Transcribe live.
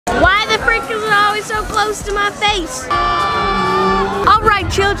was so close to my face. All right,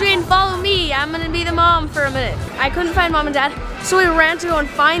 children, follow me. I'm gonna be the mom for a minute. I couldn't find mom and dad, so we ran to go and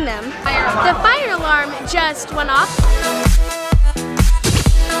find them. The fire alarm just went off.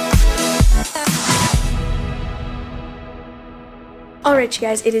 All right, you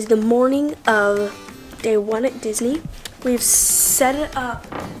guys, it is the morning of day 1 at Disney. We've set up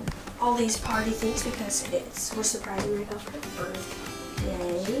all these party things because we're surprising Rico for her birthday.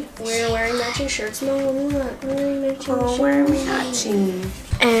 We're wearing matching shirts. No, we're not wearing matching shirts. We're matching.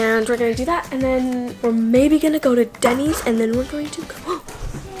 And we're gonna do that, and then we're maybe gonna go to Denny's, and then we're going to go.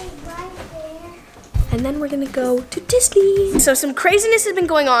 And then we're gonna go to Disney. So some craziness has been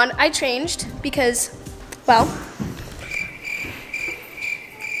going on. I changed because, well,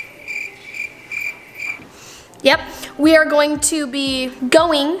 yep, we are going to be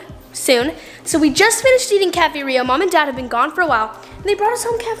going soon. So we just finished eating Cafe Rio. Mom and Dad have been gone for a while, and they brought us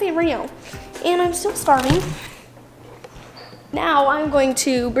home Cafe Rio. And I'm still starving. Now I'm going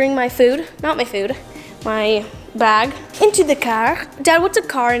to bring my food, not my food, my bag, into the car. Dad, what's a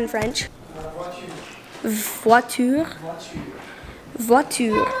car in French? Voiture.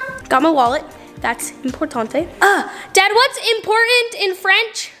 Voiture. Got my wallet. That's importante. Dad, what's important in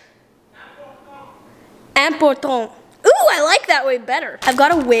French? Important. Ooh, I like that way better. I've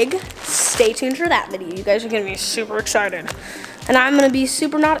got a wig. Stay tuned for that video. You guys are gonna be super excited. And I'm gonna be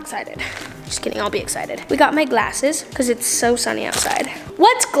super not excited. Just kidding, I'll be excited. We got my glasses, because it's so sunny outside.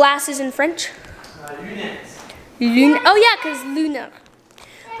 What's glasses in French? Lunettes. Oh yeah, because lunar.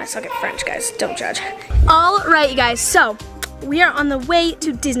 I suck at French, guys, don't judge. All right, you guys, so we are on the way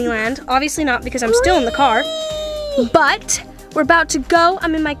to Disneyland. Obviously not, because I'm still in the car, but we're about to go.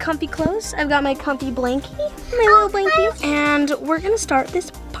 I'm in my comfy clothes. I've got my comfy blankie, my little blankie, and we're gonna start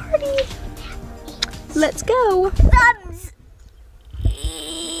this party. Let's go. Thumbs.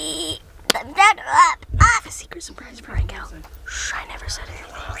 That up. A secret surprise for Raquel. Shh, I never said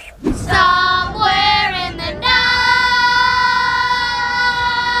anything. Somewhere in the night.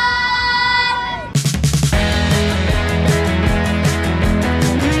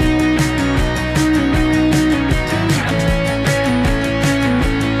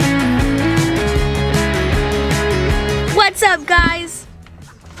 What's up, guys?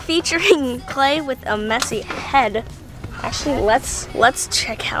 Featuring Clay with a messy head. Actually, let's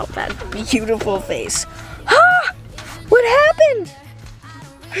check out that beautiful face. Ah! What happened?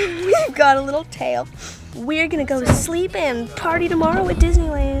 We've got a little tail. We're gonna go to sleep and party tomorrow at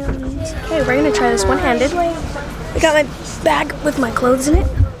Disneyland. Okay, we're gonna try this one-handed. We got my bag with my clothes in it.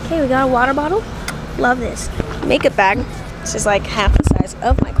 Okay, we got a water bottle. Love this. Makeup bag. This is like half the size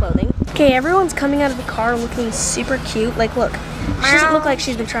of my clothing. Okay, everyone's coming out of the car looking super cute. Like, look, she doesn't look like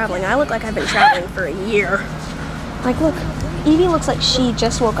she's been traveling. I look like I've been traveling for a year. Like, look, Evie looks like she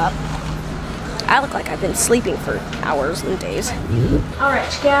just woke up. I look like I've been sleeping for hours and days. All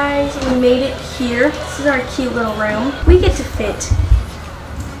right, guys, we made it here. This is our cute little room. We get to fit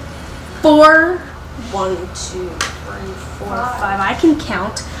 1, 2, 3, 4, 5. I can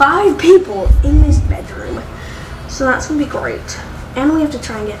count 5 people in this bedroom. So that's gonna be great. And we have to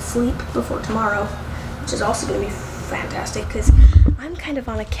try and get sleep before tomorrow, which is also gonna be fantastic because I'm kind of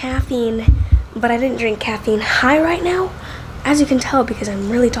on a caffeine, but I didn't drink caffeine high right now, as you can tell because I'm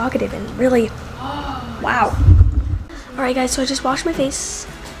really talkative and really, wow. All right, guys, so I just washed my face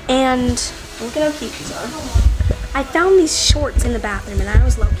and look at how cute these are. I found these shorts in the bathroom and I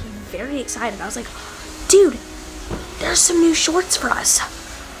was low-key very excited. I was like, dude, there's some new shorts for us.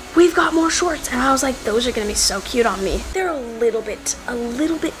 We've got more shorts. And I was like, those are gonna be so cute on me. They're a little bit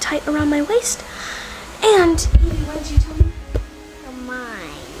tight around my waist. And Evie, what did you tell me?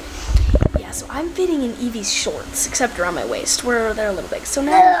 Yeah, so I'm fitting in Evie's shorts, except around my waist, where they're a little big. So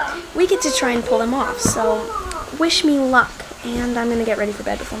now we get to try and pull them off. So wish me luck. And I'm gonna get ready for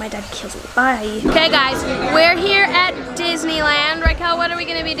bed before my dad kills me. Bye. Okay, guys, we're here at Disneyland. Raquel, what are we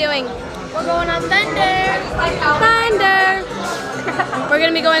gonna be doing? We're going on Thunder. Thunder. We're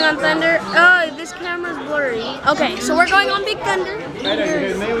gonna be going on Thunder. Oh, this camera's blurry. Okay, so we're going on Big Thunder.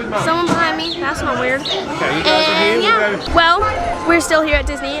 Someone behind me. That's not weird. And yeah, well, we're still here at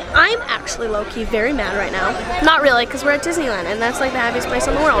Disney. I'm actually low-key very mad right now. Not really, because we're at Disneyland, and that's like the happiest place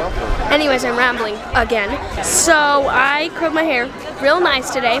in the world. Anyways, I'm rambling again. So I curled my hair real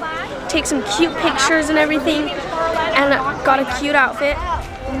nice today. Take some cute pictures and everything, and got a cute outfit.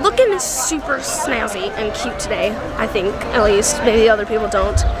 Looking super snazzy and cute today, I think, at least. Maybe other people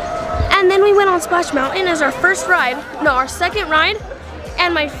don't. And then we went on Splash Mountain as our first ride, no, our second ride,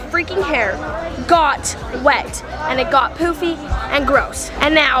 and my freaking hair got wet, and it got poofy and gross.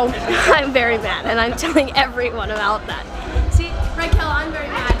 And now, I'm very mad, and I'm telling everyone about that. See, Raquel, I'm very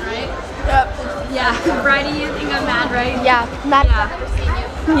mad, right? Yep. Yeah, Bridie, you think I'm mad, right? Yeah, mad.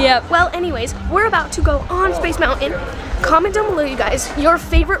 Yep. Well, anyways, we're about to go on Space Mountain. Comment down below, you guys, your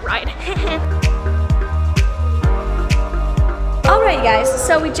favorite ride. Alright guys,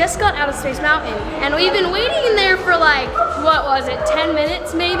 so we just got out of Space Mountain and we've been waiting in there for like, what was it, 10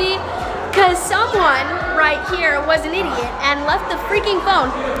 minutes maybe? Because someone right here was an idiot and left the freaking phone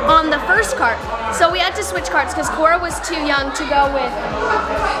on the first cart. So we had to switch carts because Cora was too young to go with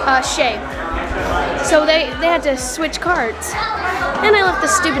Shay. So they had to switch carts. And I left the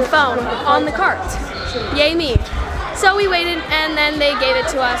stupid phone on the cart. Yay me. So we waited and then they gave it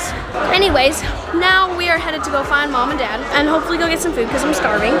to us. Anyways, now we are headed to go find Mom and Dad and hopefully go get some food because I'm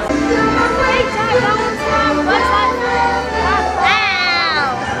starving.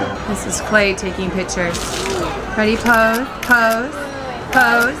 This is Clay taking pictures. Ready? Pose, pose,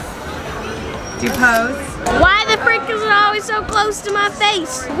 pose. Do pose. Why the frick is it always so close to my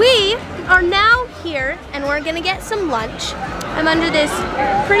face? We are now here and we're gonna get some lunch. I'm under this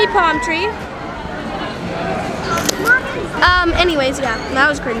pretty palm tree. Anyways, yeah, that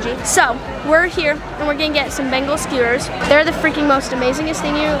was cringy. So, we're here and we're gonna get some Bengal skewers. They're the freaking most amazingest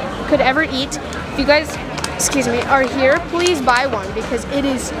thing you could ever eat. If you guys, excuse me, are here, please buy one because it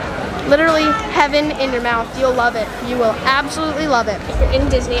is literally heaven in your mouth. You'll love it. You will absolutely love it. If you're in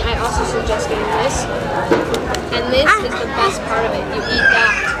Disney, I also suggest getting this. And this is the best part of it. You eat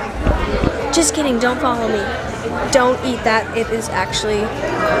that. Just kidding, don't follow me. Don't eat that. It is actually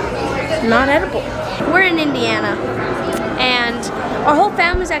not edible. We're in Indiana. And our whole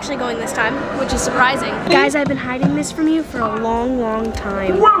family's actually going this time, which is surprising. Guys, I've been hiding this from you for a long, long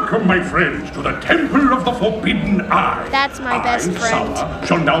time. Welcome, my friends, to the Temple of the Forbidden Eye. That's my best friend. Sala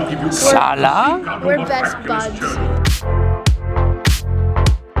shall now give you Sala? We're best buds.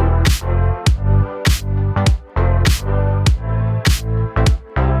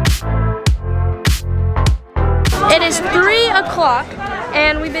 It is 3 o'clock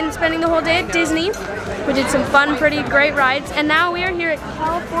and we've been spending the whole day at Disney. We did some fun, pretty great rides, and now we are here at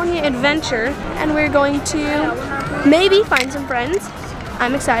California Adventure and we're going to maybe find some friends.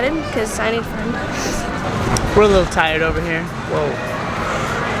 I'm excited because I need friends. We're a little tired over here. Whoa.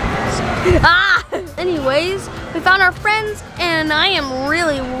 Ah! Anyways, we found our friends and I am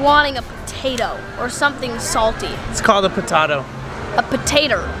really wanting a potato or something salty. It's called a potato. A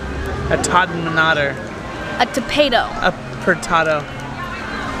potato. A todmanator. A tomato. A pertato.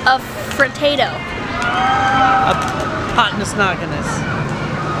 A fritato. A potness-nogginess.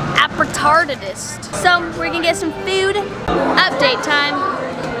 Appretardedist. So we're gonna get some food. Update time.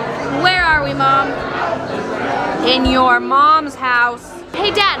 Where are we, Mom? In your mom's house.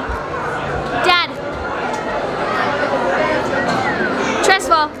 Hey, Dad. Dad.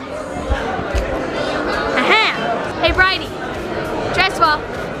 Tresswell. Aha. Hey, Bridie. Tresswell.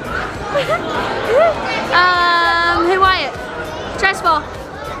 Hey, Wyatt. Tresswell.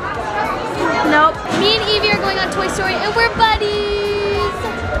 Nope. Me and Evie are going on Toy Story and we're buddies.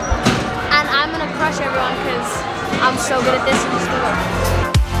 And I'm gonna crush everyone because I'm so good at this.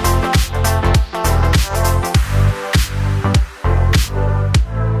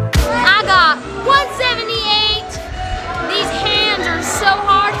 I got 178. These hands are so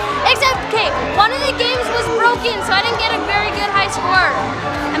hard. Except, okay, one of the games was broken, so I didn't get a very good high score.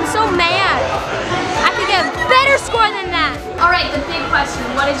 I'm so mad. I could get a better score than that. All right, the big question,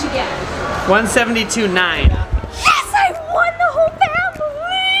 what did you get? 172.9. Yes, I won the whole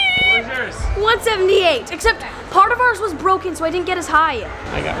family! What was yours? 178, except part of ours was broken, so I didn't get as high.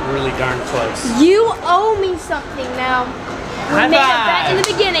 I got really darn close. You owe me something now. We made a bet in the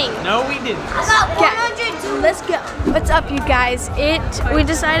beginning. No, we didn't. I got 102. Let's go. What's up, you guys? We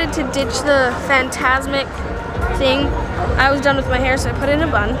decided to ditch the Phantasmic thing. I was done with my hair, so I put it in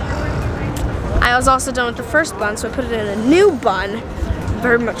a bun. I was also done with the first bun, so I put it in a new bun.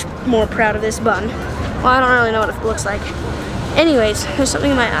 Very much more proud of this bun. Well, I don't really know what it looks like. Anyways, there's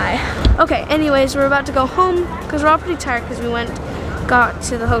something in my eye. Okay, anyways, we're about to go home because we're all pretty tired because we got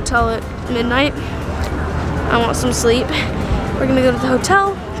to the hotel at midnight. I want some sleep. We're gonna go to the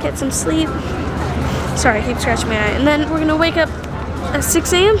hotel, get some sleep. Sorry, I keep scratching my eye. And then we're gonna wake up at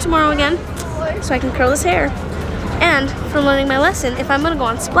 6 a.m. tomorrow again so I can curl his hair. And for learning my lesson, if I'm gonna go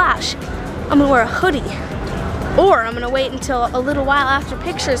on Splash, I'm gonna wear a hoodie. Or I'm gonna wait until a little while after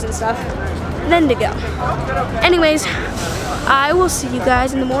pictures and stuff, then to go. Anyways, I will see you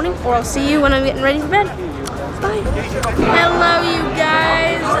guys in the morning, or I'll see you when I'm getting ready for bed. Bye. Hello, you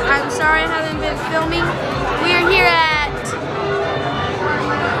guys. I'm sorry I haven't been filming. We are here at,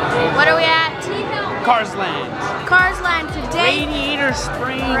 what are we at? Cars Land. Cars Land today. Radiator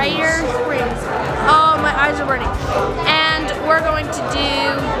Springs. Radiator Springs. Oh, my eyes are burning. And we're going to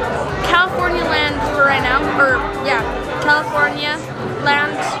do California Land for right now. Or yeah, California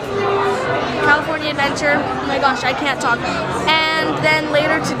Land, California Adventure. Oh my gosh, I can't talk. And then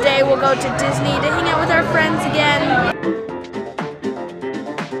later today we'll go to Disney to hang out with our friends again.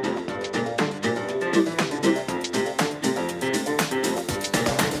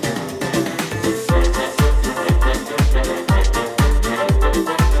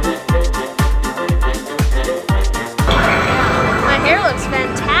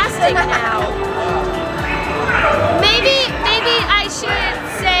 Fantastic now. Maybe I should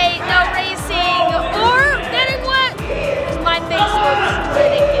say no racing or getting wet. My face looks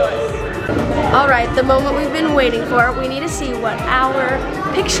ridiculous. All right, the moment we've been waiting for. We need to see what our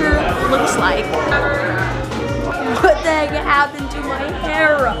picture looks like. What the heck happened to my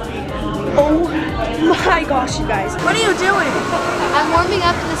hair? Oh my gosh, you guys. What are you doing? I'm warming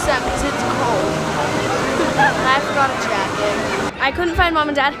up to the sun because it's cold. And I forgot a jacket. I couldn't find mom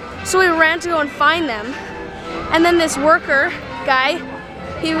and dad, so we ran to go and find them. And then this worker guy,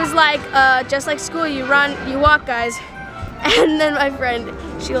 he was like, just like school, you run, you walk, guys. And then my friend,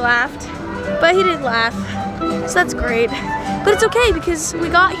 she laughed, but he did laugh, so that's great. But it's okay because we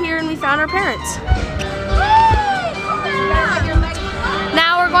got here and we found our parents.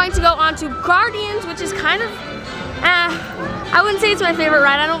 Now we're going to go on to Guardians, which is kind of, I wouldn't say it's my favorite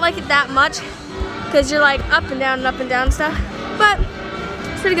ride. I don't like it that much because you're like up and down stuff. But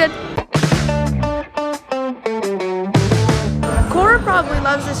it's pretty good. Cora probably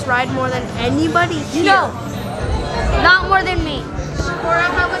loves this ride more than anybody here. No, not more than me. Cora,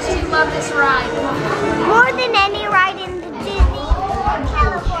 how much do you love this ride? More than any ride in the Disney or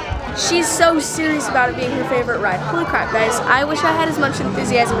California. She's so serious about it being her favorite ride. Holy crap, guys. I wish I had as much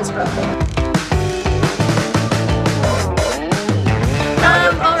enthusiasm as her.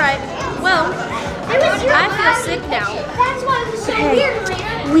 Alright. Well, I feel sick now. That's why it was so weird, Raina.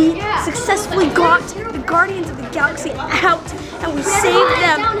 We successfully got the Guardians of the Galaxy out and we saved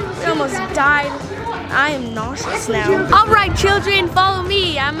them. We almost died. I am nauseous now. Alright, children, follow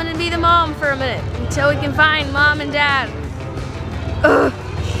me. I'm gonna be the mom for a minute until we can find mom and dad. Ugh.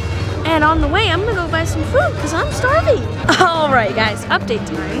 And on the way, I'm gonna go buy some food because I'm starving. Alright, guys, update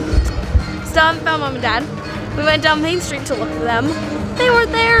time. Still haven't found mom and dad. We went down Main Street to look for them. They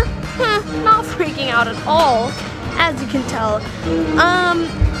weren't there. Not freaking out at all, as you can tell.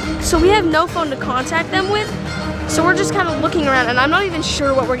 So we have no phone to contact them with, so we're just kind of looking around, and I'm not even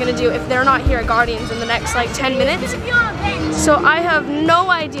sure what we're gonna do if they're not here at Guardians in the next like 10 minutes. So I have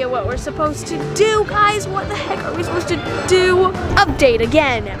no idea what we're supposed to do, guys. What the heck are we supposed to do? Update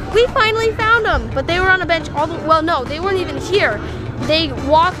again. We finally found them, but they were on a bench all the, well, no, they weren't even here. They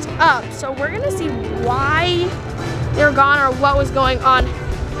walked up, so we're gonna see why they're gone or what was going on.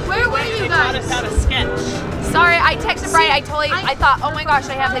 Where were you guys? Taught us how to sketch. Sorry, I texted Brian. I thought, oh my gosh,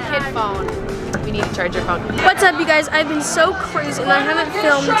 I have the kid phone. We need to charge your phone. What's up, you guys? I've been so crazy and I haven't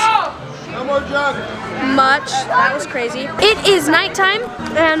filmed much. That was crazy. It is nighttime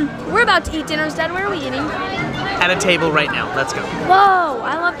and we're about to eat dinner. Dad, where are we eating? At a table right now. Let's go. Whoa,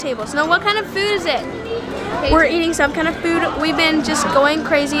 I love tables. Now, what kind of food is it? We're eating some kind of food. We've been just going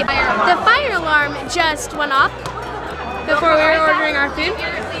crazy. The fire alarm just went off before we were ordering our food.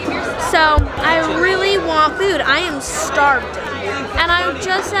 So I really want food. I am starved. And I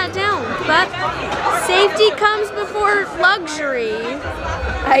just sat down. But safety comes before luxury,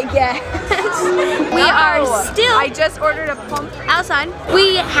 I guess. We are still I just ordered a plump. outside.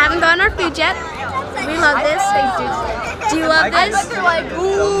 We haven't gotten our food yet. We love this. Do you love this?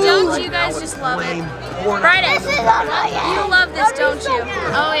 Don't you guys just love it? Friday, you love this, don't you?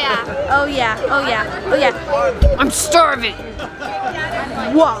 Oh yeah, oh yeah, oh yeah, oh yeah. I'm starving.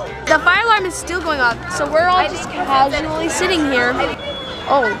 Whoa. The fire alarm is still going off, so we're all just casually sitting here.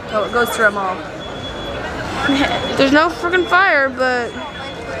 Oh, it goes through them all. There's no freaking fire, but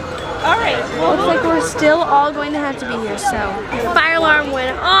looks like we're still all going to have to be here, so. Fire alarm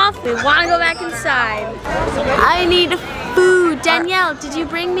went off, we want to go back inside. I need food. Danielle, did you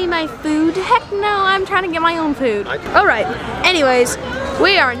bring me my food? Heck no, I'm trying to get my own food. Alright, anyways,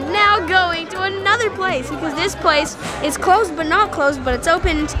 we are now going to another place because this place is closed but not closed, but it's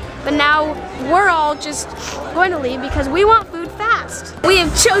opened. But now we're all just going to leave because we want food fast. We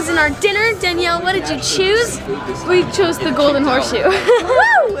have chosen our dinner. Danielle, what did you choose? We chose the golden horseshoe.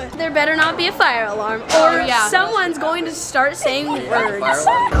 Woo! There better not be a fire alarm or someone's going to start saying words.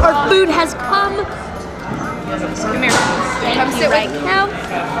 Our food has come. Come here. Come sit right now.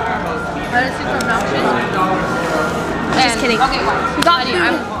 Just kidding. We got food.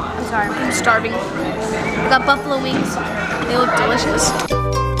 I'm sorry, I'm starving. We got buffalo wings. They look delicious.